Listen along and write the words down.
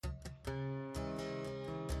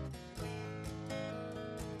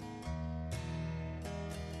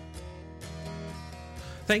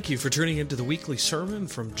Thank you for tuning into the weekly sermon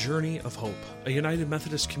from Journey of Hope, a United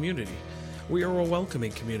Methodist community. We are a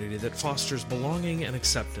welcoming community that fosters belonging and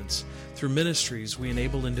acceptance. Through ministries, we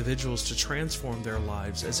enable individuals to transform their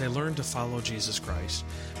lives as they learn to follow Jesus Christ.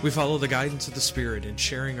 We follow the guidance of the Spirit in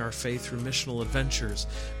sharing our faith through missional adventures,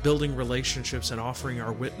 building relationships, and offering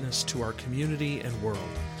our witness to our community and world.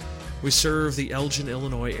 We serve the Elgin,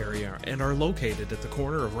 Illinois area and are located at the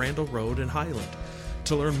corner of Randall Road and Highland.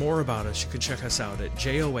 To learn more about us, you can check us out at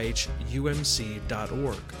johumc.org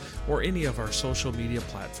or any of our social media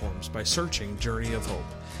platforms by searching Journey of Hope.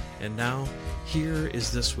 And now, here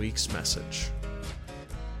is this week's message.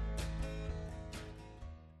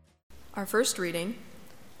 Our first reading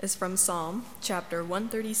is from Psalm chapter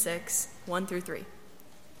 136, 1 through 3.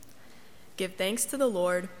 Give thanks to the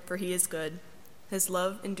Lord, for he is good. His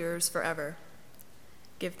love endures forever.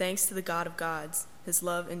 Give thanks to the God of gods. His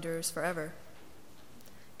love endures forever.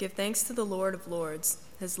 Give thanks to the Lord of lords.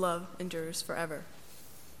 His love endures forever.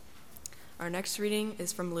 Our next reading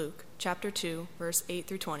is from Luke, chapter 2, verse 8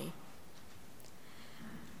 through 20.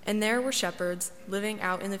 And there were shepherds living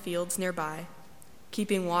out in the fields nearby,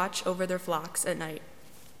 keeping watch over their flocks at night.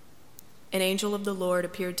 An angel of the Lord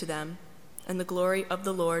appeared to them, and the glory of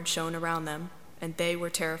the Lord shone around them, and they were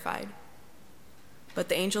terrified. But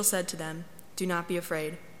the angel said to them, "Do not be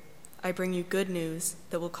afraid. I bring you good news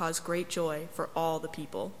that will cause great joy for all the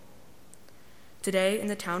people. Today in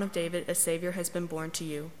the town of David a Savior has been born to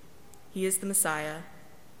you. He is the Messiah,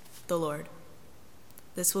 the Lord.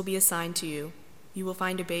 This will be a sign to you. You will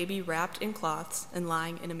find a baby wrapped in cloths and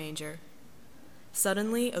lying in a manger."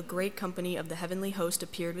 Suddenly a great company of the heavenly host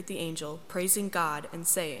appeared with the angel, praising God and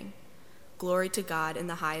saying, "Glory to God in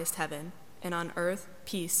the highest heaven, and on earth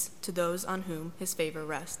peace to those on whom his favor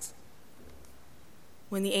rests."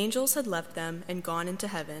 When the angels had left them and gone into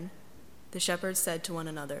heaven, the shepherds said to one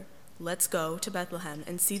another, "Let's go to Bethlehem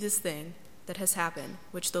and see this thing that has happened,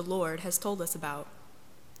 which the Lord has told us about."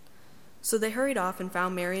 So they hurried off and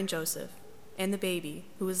found Mary and Joseph, and the baby,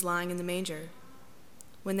 who was lying in the manger.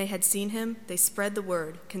 When they had seen him, they spread the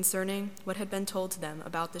word concerning what had been told to them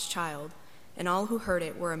about this child, and all who heard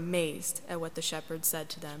it were amazed at what the shepherds said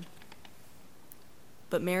to them.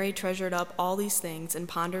 But Mary treasured up all these things and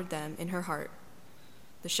pondered them in her heart.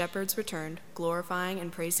 The shepherds returned, glorifying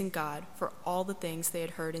and praising God for all the things they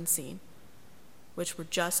had heard and seen, which were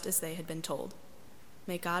just as they had been told.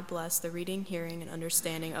 May God bless the reading, hearing, and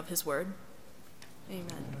understanding of his word.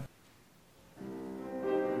 Amen.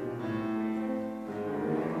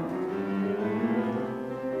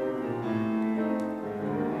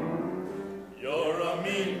 You're a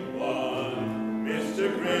mean one,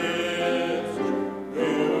 Mr. Grinch.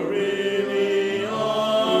 You really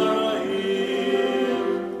are a heel.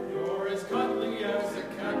 You're as cuddly as a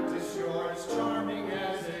cactus, you're as charming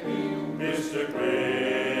as an eel. Mr.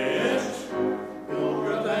 Grinch,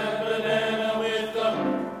 you're a bad banana with a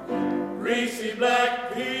greasy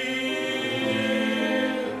black peel.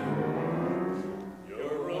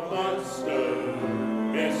 You're a monster,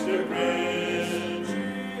 Mr. Grinch.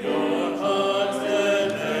 Your heart's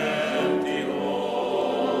an empty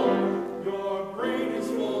hole. Your brain is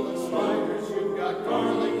full of spiders, you've got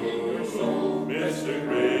garlic in your soul. Mr.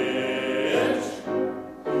 Grinch,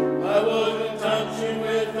 I wouldn't touch you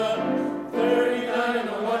with a 39 and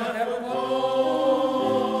a 1/2 pole.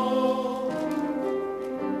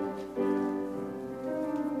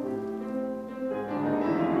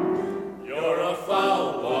 You're a foul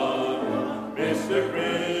one, Mr.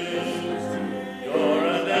 Grinch. You're a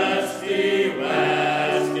nasty,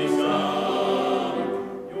 nasty son.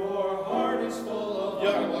 Your heart is full of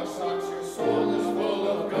eyewash socks, your soul is full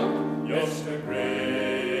of gum. Mr. Grinch,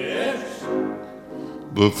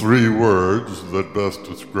 The three words that best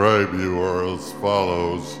describe you are as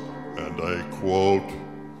follows, and I quote,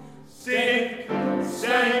 sink,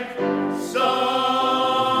 sank, sunk.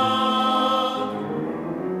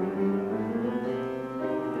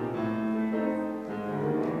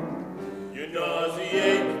 You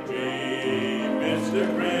nauseate me, Mr.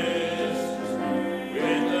 Grinch,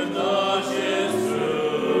 with the nauseous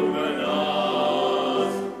souvenirs.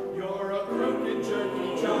 You're a crooked jerky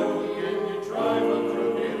jockey and you drive a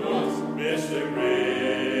crooked horse. Mr.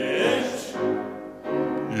 Grinch,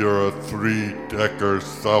 you're a three-decker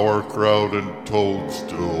sauerkraut and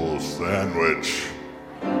toadstool sandwich.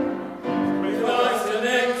 with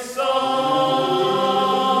arsenic sauce.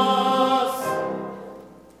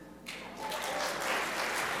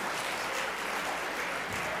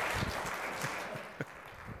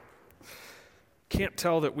 Can't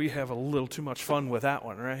tell that we have a little too much fun with that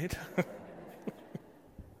one, right?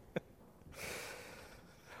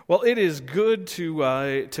 Well, it is good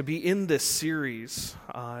to be in this series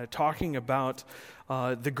talking about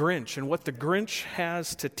the Grinch and what the Grinch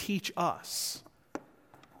has to teach us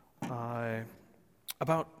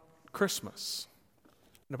about Christmas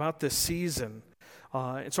and about this season.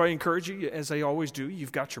 And so I encourage you, as I always do,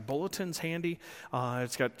 you've got your bulletins handy.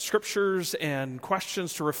 It's got scriptures and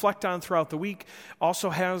questions to reflect on throughout the week. Also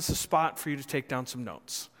has a spot for you to take down some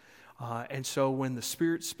notes. And so when the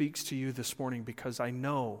Spirit speaks to you this morning, because I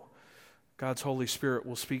know God's Holy Spirit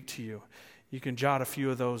will speak to you, you can jot a few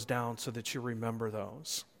of those down so that you remember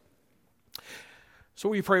those. So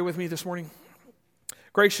will you pray with me this morning?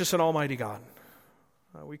 Gracious and almighty God,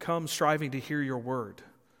 we come striving to hear your word.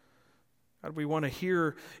 God, we want to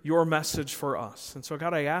hear your message for us. And so,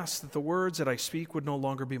 God, I ask that the words that I speak would no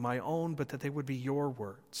longer be my own, but that they would be your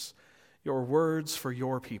words for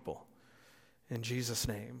your people. In Jesus'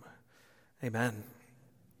 name, amen.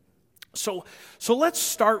 So let's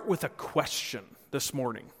start with a question this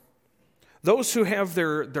morning. Those who have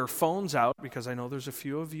their phones out, because I know there's a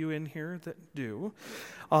few of you in here that do,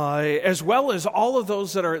 as well as all of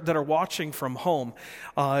those that are watching from home,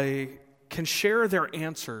 can share their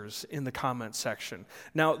answers in the comment section.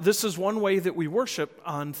 Now, this is one way that we worship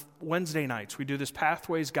on Wednesday nights. We do this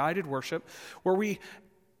Pathways Guided Worship, where we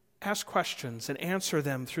ask questions and answer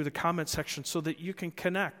them through the comment section so that you can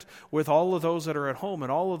connect with all of those that are at home,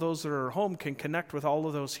 and all of those that are at home can connect with all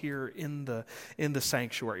of those here in the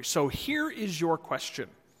sanctuary. So here is your question.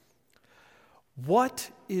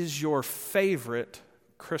 What is your favorite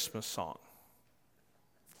Christmas song?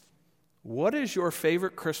 What is your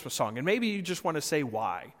favorite Christmas song? And maybe you just want to say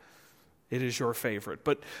why it is your favorite.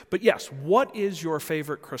 But yes, what is your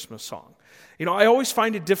favorite Christmas song? You know, I always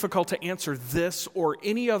find it difficult to answer this or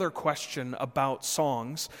any other question about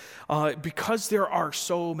songs because there are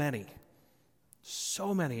so many.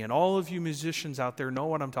 So many. And all of you musicians out there know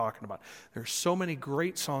what I'm talking about. There's so many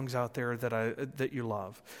great songs out there that you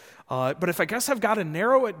love. But if I guess I've got to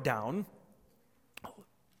narrow it down,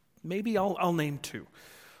 maybe I'll name two.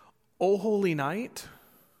 O Holy Night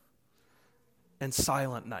and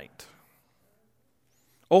Silent Night.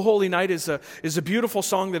 O Holy Night is a beautiful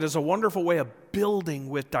song that is a wonderful way of building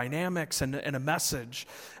with dynamics and a message.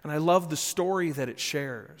 And I love the story that it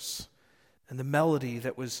shares and the melody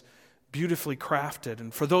that was beautifully crafted.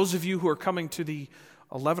 And for those of you who are coming to the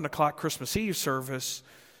 11 o'clock Christmas Eve service,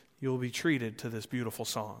 you'll be treated to this beautiful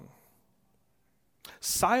song.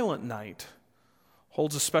 Silent Night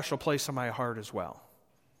holds a special place in my heart as well.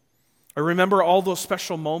 I remember all those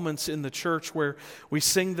special moments in the church where we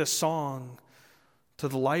sing this song to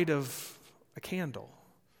the light of a candle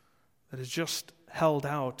that is just held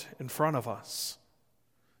out in front of us.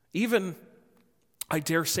 Even, I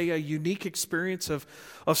dare say, a unique experience of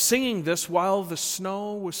singing this while the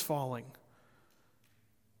snow was falling.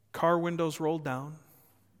 Car windows rolled down,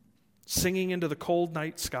 singing into the cold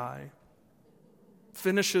night sky.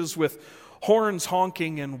 Finishes with horns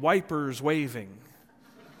honking and wipers waving.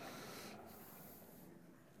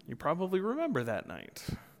 You probably remember that night.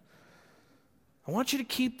 I want you to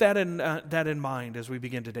keep that in mind as we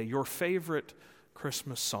begin today, your favorite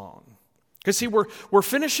Christmas song. Because see, we're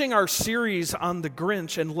finishing our series on the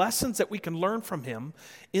Grinch and lessons that we can learn from him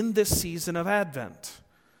in this season of Advent.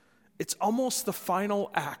 It's almost the final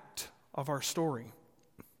act of our story.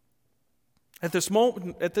 At this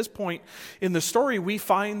point in the story, we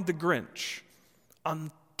find the Grinch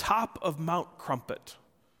on top of Mount Crumpet.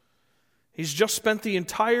 He's just spent the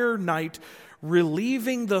entire night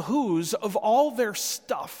relieving the Whos of all their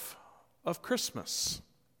stuff of Christmas.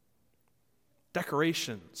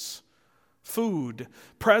 Decorations, food,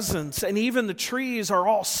 presents, and even the trees are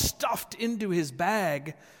all stuffed into his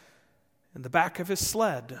bag in the back of his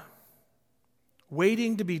sled,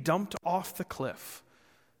 waiting to be dumped off the cliff,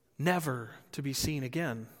 never to be seen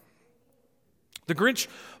again. The Grinch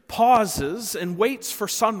pauses and waits for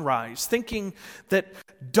sunrise, thinking that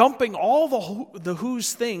dumping all the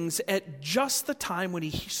Who's things at just the time when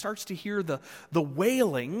he starts to hear the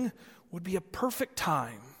wailing would be a perfect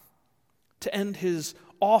time to end his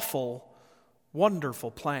awful,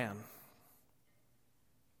 wonderful plan.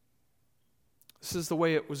 This is the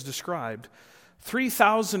way it was described.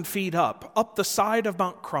 3,000 feet up the side of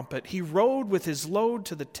Mount Crumpet, he rode with his load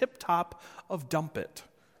to the tip-top of Dumpet.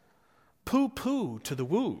 Pooh-pooh to the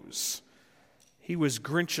Whos. He was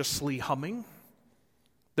grinchiously humming.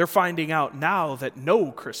 They're finding out now that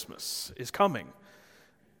no Christmas is coming.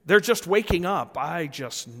 They're just waking up. I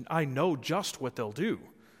know just what they'll do.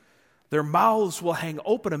 Their mouths will hang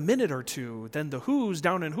open a minute or two. Then the Whos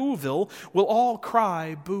down in Whoville will all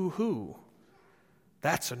cry boo-hoo.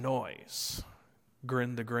 That's a noise,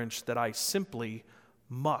 grinned the Grinch, that I simply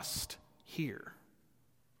must hear.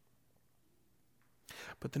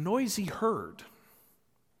 But the noise he heard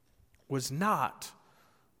was not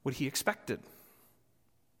what he expected.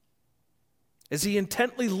 As he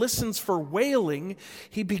intently listens for wailing,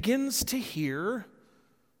 he begins to hear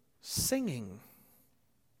singing.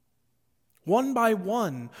 One by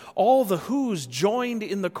one, all the Who's joined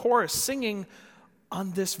in the chorus singing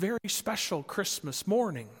on this very special Christmas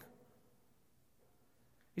morning.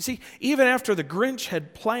 You see, even after the Grinch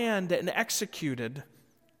had planned and executed,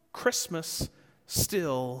 Christmas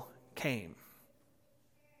still came.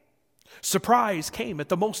 Surprise came at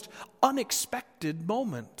the most unexpected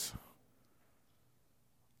moment.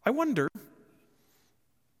 I wonder,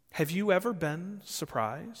 have you ever been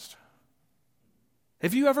surprised?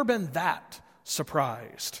 Have you ever been that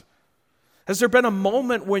surprised? Has there been a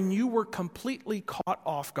moment when you were completely caught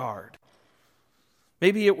off guard?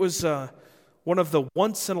 Maybe it was one of the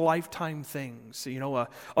once-in-a-lifetime things.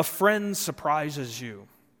 A friend surprises you.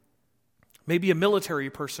 Maybe a military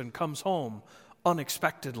person comes home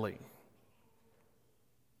unexpectedly.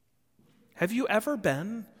 Have you ever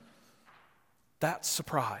been that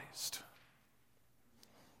surprised?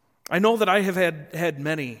 I know that I have had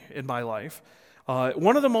many in my life.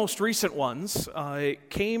 One of the most recent ones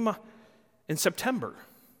came in September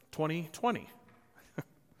 2020.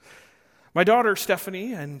 My daughter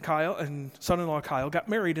Stephanie and Kyle and son-in-law Kyle got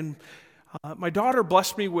married, and my daughter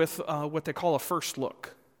blessed me with what they call a first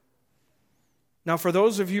look. Now, for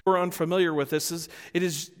those of you who are unfamiliar with this, it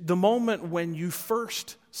is the moment when you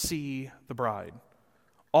first see the bride,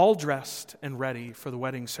 all dressed and ready for the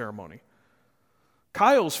wedding ceremony.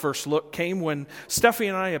 Kyle's first look came when Stephanie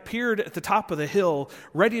and I appeared at the top of the hill,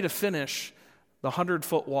 ready to finish the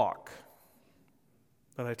 100-foot walk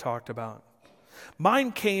that I talked about.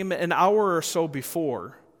 Mine came an hour or so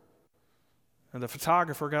before, and the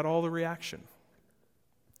photographer got all the reaction.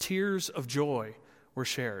 Tears of joy were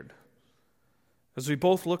shared as we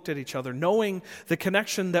both looked at each other, knowing the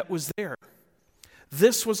connection that was there.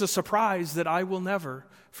 This was a surprise that I will never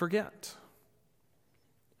forget.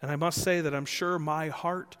 And I must say that I'm sure my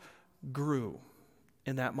heart grew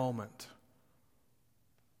in that moment.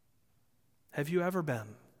 Have you ever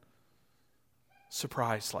been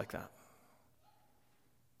surprised like that?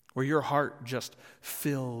 Where your heart just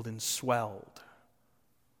filled and swelled?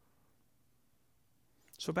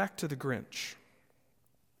 So back to the Grinch.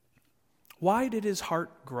 Why did his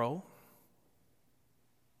heart grow?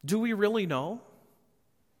 Do we really know?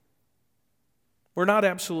 We're not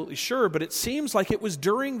absolutely sure, but it seems like it was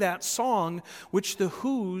during that song which the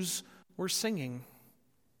Who's were singing.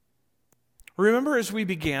 Remember, as we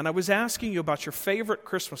began, I was asking you about your favorite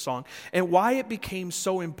Christmas song and why it became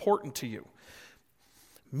so important to you.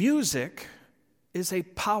 Music is a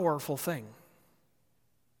powerful thing.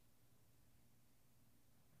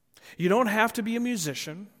 You don't have to be a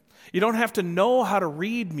musician. You don't have to know how to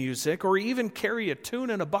read music or even carry a tune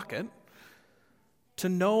in a bucket to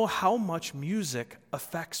know how much music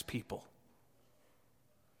affects people.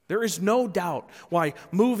 There is no doubt why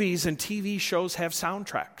movies and TV shows have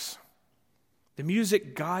soundtracks. The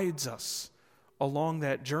music guides us along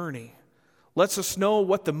that journey, lets us know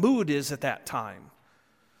what the mood is at that time.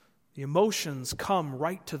 The emotions come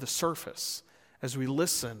right to the surface as we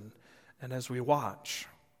listen and as we watch.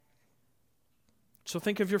 So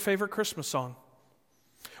think of your favorite Christmas song.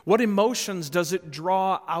 What emotions does it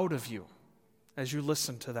draw out of you as you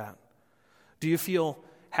listen to that? Do you feel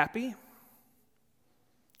happy?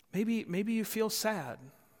 Maybe you feel sad.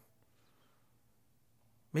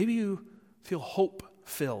 Maybe you feel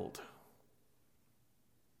hope-filled.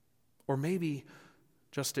 Or maybe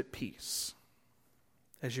just at peace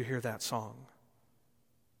as you hear that song.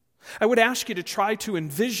 I would ask you to try to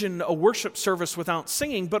envision a worship service without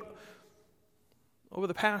singing, but over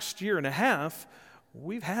the past year and a half,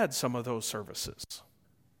 we've had some of those services.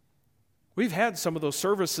 We've had some of those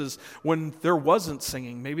services when there wasn't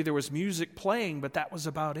singing. Maybe there was music playing, but that was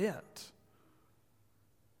about it.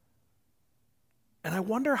 And I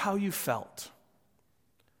wonder how you felt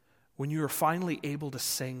when you were finally able to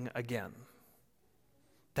sing again.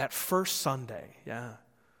 That first Sunday, yeah.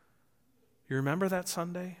 You remember that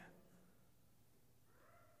Sunday?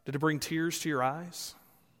 Did it bring tears to your eyes?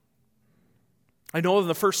 I know on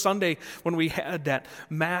the first Sunday when we had that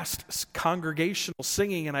massed congregational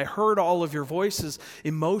singing and I heard all of your voices,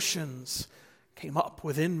 emotions came up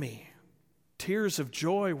within me. Tears of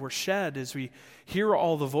joy were shed as we hear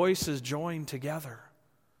all the voices join together.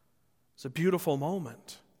 It's a beautiful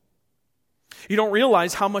moment. You don't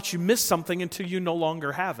realize how much you miss something until you no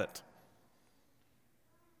longer have it.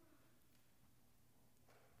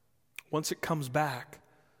 Once it comes back,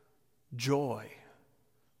 joy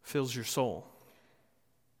fills your soul.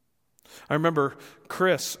 I remember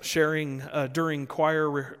Chris sharing during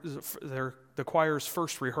the choir's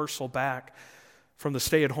first rehearsal back from the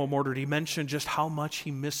stay-at-home order. He mentioned just how much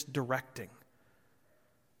he missed directing.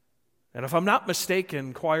 And if I'm not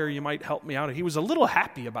mistaken, choir, you might help me out. He was a little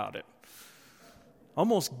happy about it.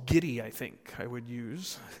 Almost giddy, I think I would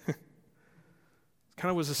use. Kind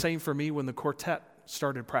of was the same for me when the quartet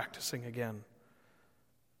started practicing again.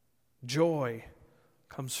 Joy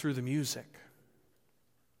comes through the music.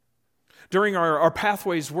 During our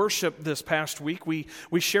Pathways worship this past week, we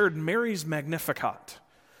shared Mary's Magnificat,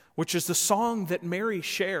 which is the song that Mary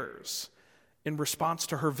shares in response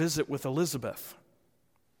to her visit with Elizabeth.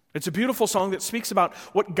 It's a beautiful song that speaks about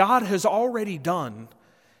what God has already done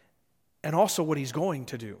and also what he's going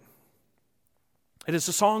to do. It is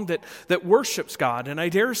a song that worships God, and I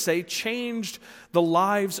dare say changed the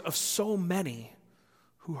lives of so many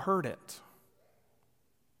who heard it.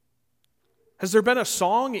 Has there been a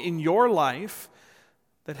song in your life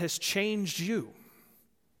that has changed you?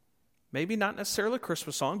 Maybe not necessarily a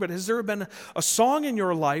Christmas song, but has there been a song in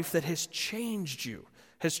your life that has changed you,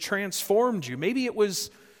 has transformed you? Maybe it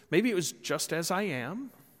was Just As I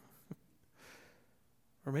Am,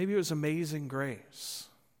 or maybe it was Amazing Grace,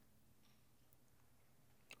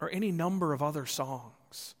 or any number of other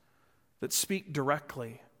songs that speak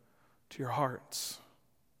directly to your hearts.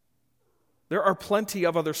 There are plenty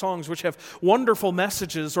of other songs which have wonderful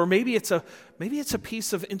messages, or maybe it's a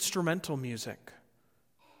piece of instrumental music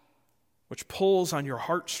which pulls on your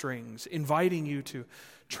heartstrings, inviting you to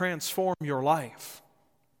transform your life.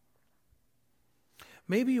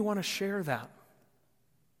 Maybe you want to share that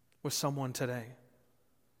with someone today.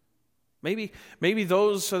 Maybe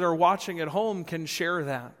those that are watching at home can share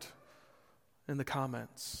that in the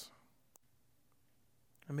comments.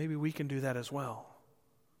 And maybe we can do that as well.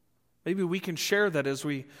 Maybe we can share that as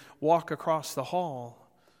we walk across the hall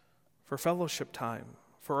for fellowship time,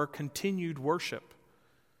 for our continued worship,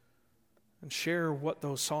 and share what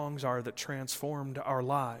those songs are that transformed our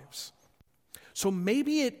lives. So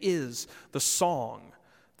maybe it is the song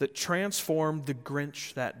that transformed the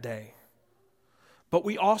Grinch that day. But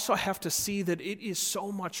we also have to see that it is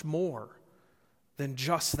so much more than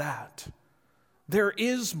just that. There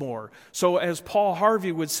is more. So as Paul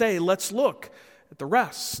Harvey would say, let's look at the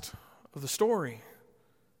rest of the story.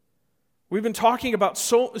 We've been talking about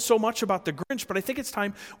so much about the Grinch, but I think it's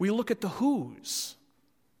time we look at the Whos.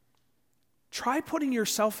 Try putting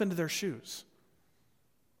yourself into their shoes.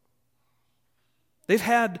 They've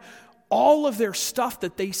had all of their stuff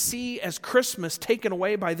that they see as Christmas taken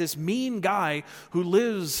away by this mean guy who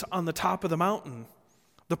lives on the top of the mountain.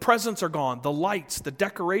 The presents are gone, the lights, the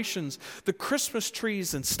decorations, the Christmas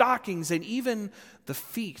trees and stockings, and even the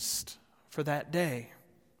feast for that day.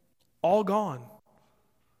 All gone.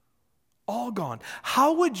 All gone.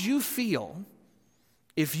 How would you feel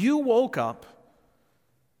if you woke up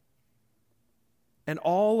and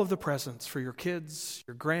all of the presents for your kids,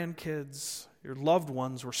 your grandkids, your loved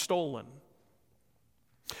ones were stolen?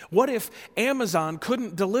 What if Amazon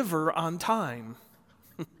couldn't deliver on time?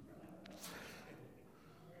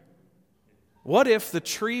 What if the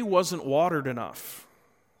tree wasn't watered enough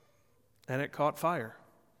and it caught fire?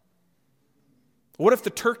 What if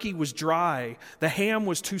the turkey was dry, the ham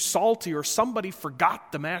was too salty, or somebody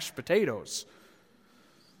forgot the mashed potatoes?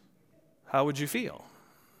 How would you feel?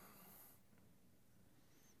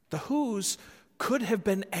 The Whos could have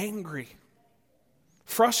been angry,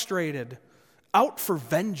 frustrated, out for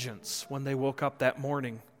vengeance when they woke up that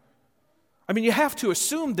morning. I mean, you have to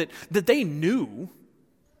assume that they knew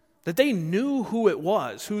who it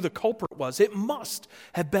was, who the culprit was. It must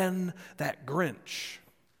have been that Grinch.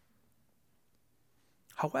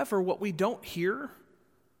 However, what we don't hear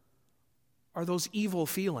are those evil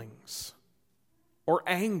feelings or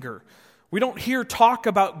anger. We don't hear talk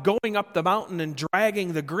about going up the mountain and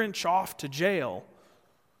dragging the Grinch off to jail.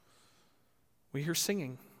 We hear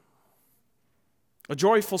singing. A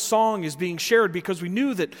joyful song is being shared because we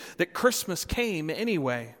knew that Christmas came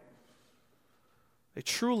anyway. They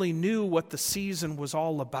truly knew what the season was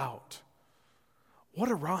all about.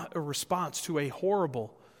 What a response to a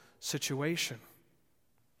horrible situation.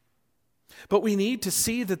 But we need to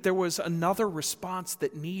see that there was another response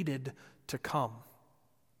that needed to come.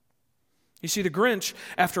 You see, the Grinch,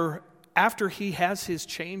 after he has his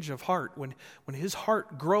change of heart, when his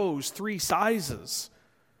heart grows 3 sizes,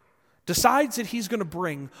 decides that he's going to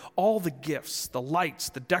bring all the gifts, the lights,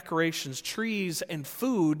 the decorations, trees, and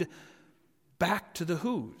food back to the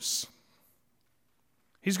Whos.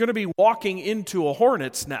 He's going to be walking into a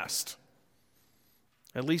hornet's nest.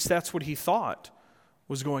 At least that's what he thought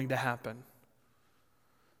was going to happen.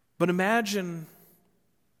 But imagine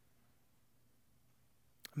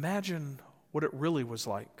what it really was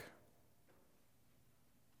like.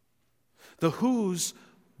 The Who's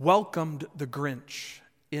welcomed the Grinch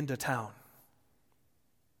into town.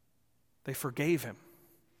 They forgave him.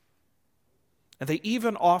 And they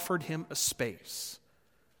even offered him a space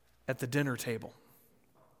at the dinner table.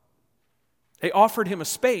 They offered him a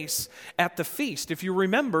space at the feast. If you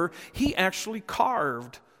remember, he actually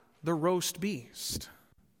carved the roast beast.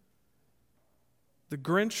 The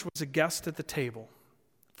Grinch was a guest at the table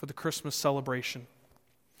for the Christmas celebration.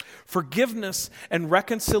 Forgiveness and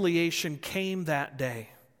reconciliation came that day,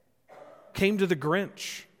 came to the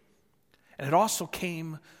Grinch, and it also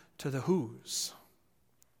came to the Who's.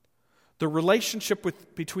 The relationship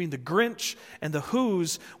between the Grinch and the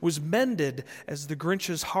Who's was mended as the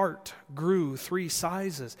Grinch's heart grew 3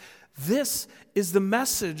 sizes. This is the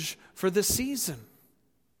message for this season.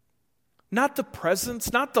 Not the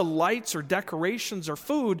presents, not the lights or decorations or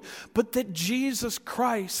food, but that Jesus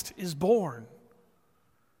Christ is born.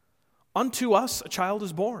 Unto us a child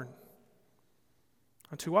is born.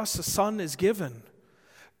 Unto us a son is given.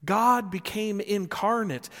 God became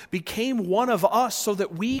incarnate, became one of us so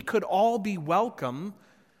that we could all be welcome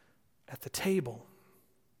at the table.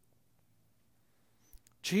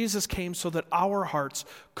 Jesus came so that our hearts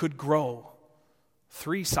could grow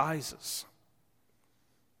 3 sizes.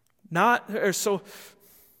 Not so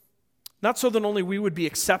that only we would be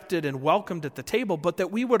accepted and welcomed at the table, but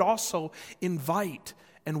that we would also invite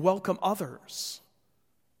and welcome others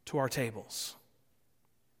to our tables.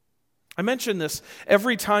 I mention this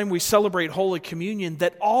every time we celebrate Holy Communion,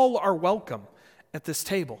 that all are welcome at this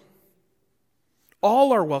table.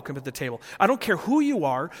 All are welcome at the table. I don't care who you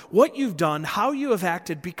are, what you've done, how you have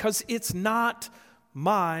acted, because it's not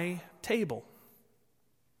my table.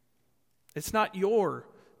 It's not your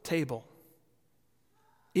table.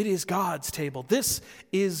 It is God's table. This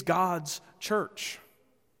is God's church.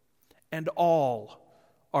 And all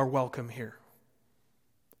are welcome here.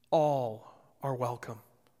 All are welcome.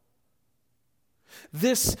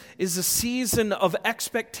 This is a season of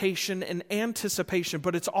expectation and anticipation,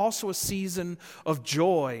 but it's also a season of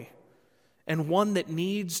joy and one that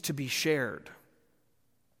needs to be shared.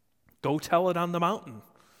 Go tell it on the mountain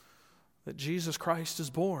that Jesus Christ is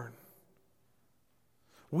born.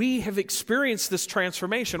 We have experienced this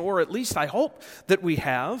transformation, or at least I hope that we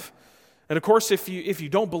have. And of course, if you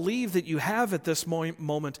don't believe that you have at this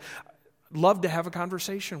moment, I'd love to have a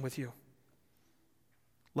conversation with you.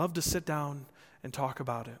 Love to sit down and talk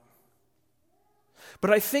about it.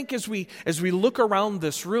 But I think as we look around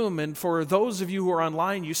this room, and for those of you who are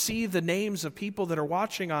online, you see the names of people that are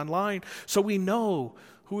watching online, so we know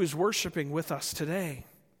who is worshiping with us today.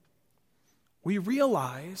 We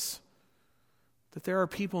realize that there are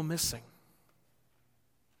people missing.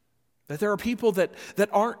 That there are people that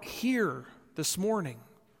aren't here this morning,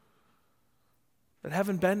 that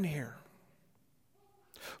haven't been here.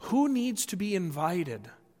 Who needs to be invited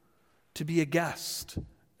to be a guest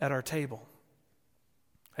at our table,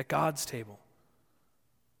 at God's table?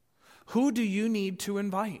 Who do you need to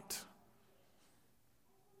invite?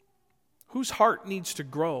 Whose heart needs to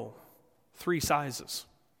grow 3 sizes?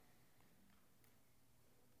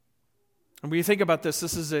 And when you think about this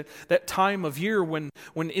is that time of year when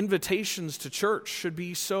invitations to church should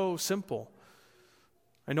be so simple.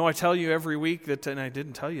 I know I tell you every week that, and I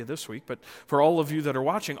didn't tell you this week, but for all of you that are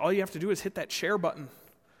watching, all you have to do is hit that share button.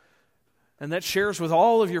 And that shares with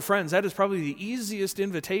all of your friends. That is probably the easiest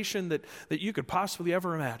invitation that you could possibly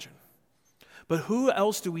ever imagine. But who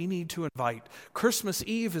else do we need to invite? Christmas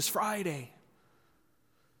Eve is Friday.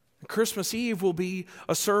 And Christmas Eve will be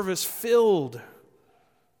a service filled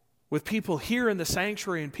with people here in the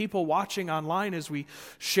sanctuary and people watching online as we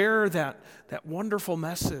share that wonderful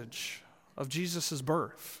message of Jesus'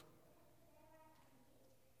 birth.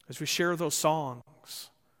 As we share those songs.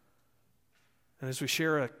 And as we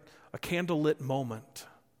share a candlelit moment,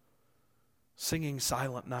 singing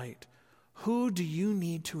Silent Night. Who do you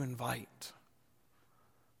need to invite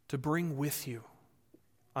to bring with you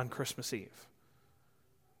on Christmas Eve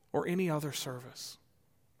or any other service?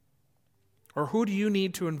 Or who do you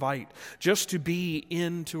need to invite just to be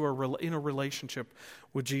in a relationship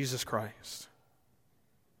with Jesus Christ?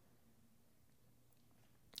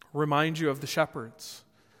 Remind you of the shepherds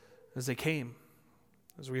as they came,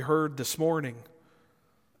 as we heard this morning.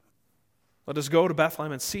 Let us go to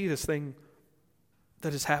Bethlehem and see this thing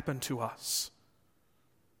that has happened to us.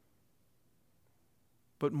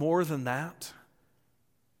 But more than that,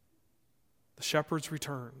 the shepherds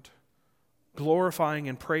returned, glorifying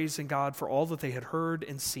and praising God for all that they had heard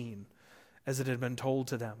and seen as it had been told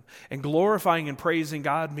to them. And glorifying and praising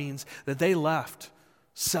God means that they left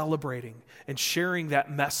celebrating and sharing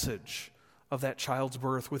that message of that child's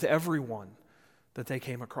birth with everyone that they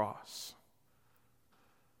came across.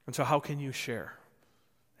 And so how can you share?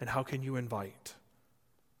 And how can you invite?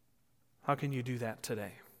 How can you do that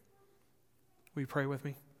today? Will you pray with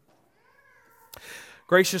me?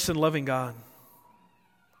 Gracious and loving God,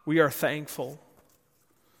 we are thankful.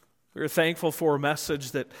 We are thankful for a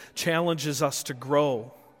message that challenges us to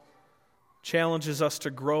grow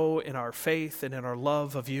in our faith and in our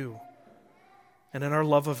love of you and in our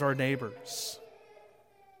love of our neighbors.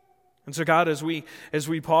 And so God, as we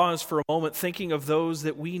pause for a moment thinking of those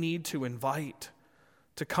that we need to invite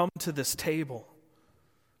to come to this table,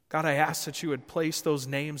 God, I ask that you would place those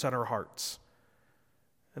names on our hearts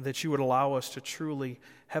and that you would allow us to truly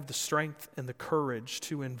have the strength and the courage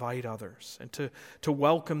to invite others and to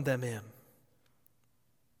welcome them in.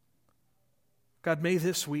 God, may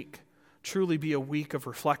this week truly be a week of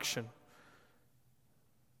reflection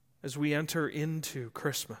as we enter into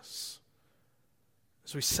Christmas,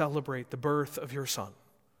 as we celebrate the birth of your Son.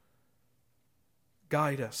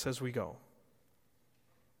 Guide us as we go.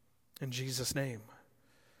 In Jesus' name,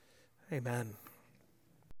 amen.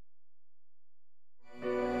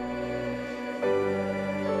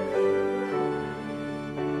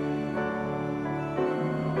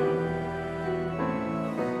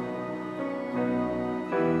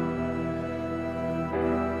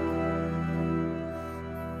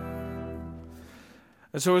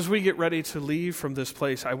 And so as we get ready to leave from this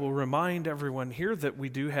place, I will remind everyone here that we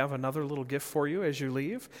do have another little gift for you as you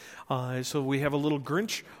leave. So we have a little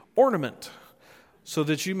Grinch ornament so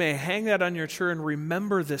that you may hang that on your chair and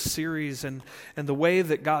remember this series and the way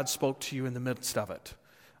that God spoke to you in the midst of it.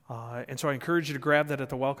 And so I encourage you to grab that at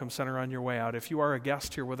the Welcome Center on your way out. If you are a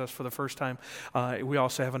guest here with us for the first time, we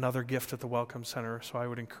also have another gift at the Welcome Center, so I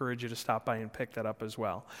would encourage you to stop by and pick that up as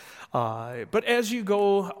well. But as you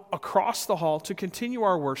go across the hall to continue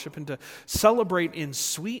our worship and to celebrate in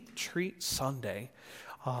Sweet Treat Sunday,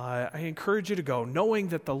 I encourage you to go knowing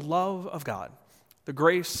that the love of God, the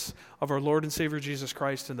grace of our Lord and Savior Jesus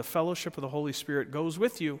Christ, and the fellowship of the Holy Spirit goes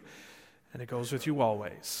with you, and it goes with you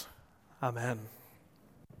always. Amen.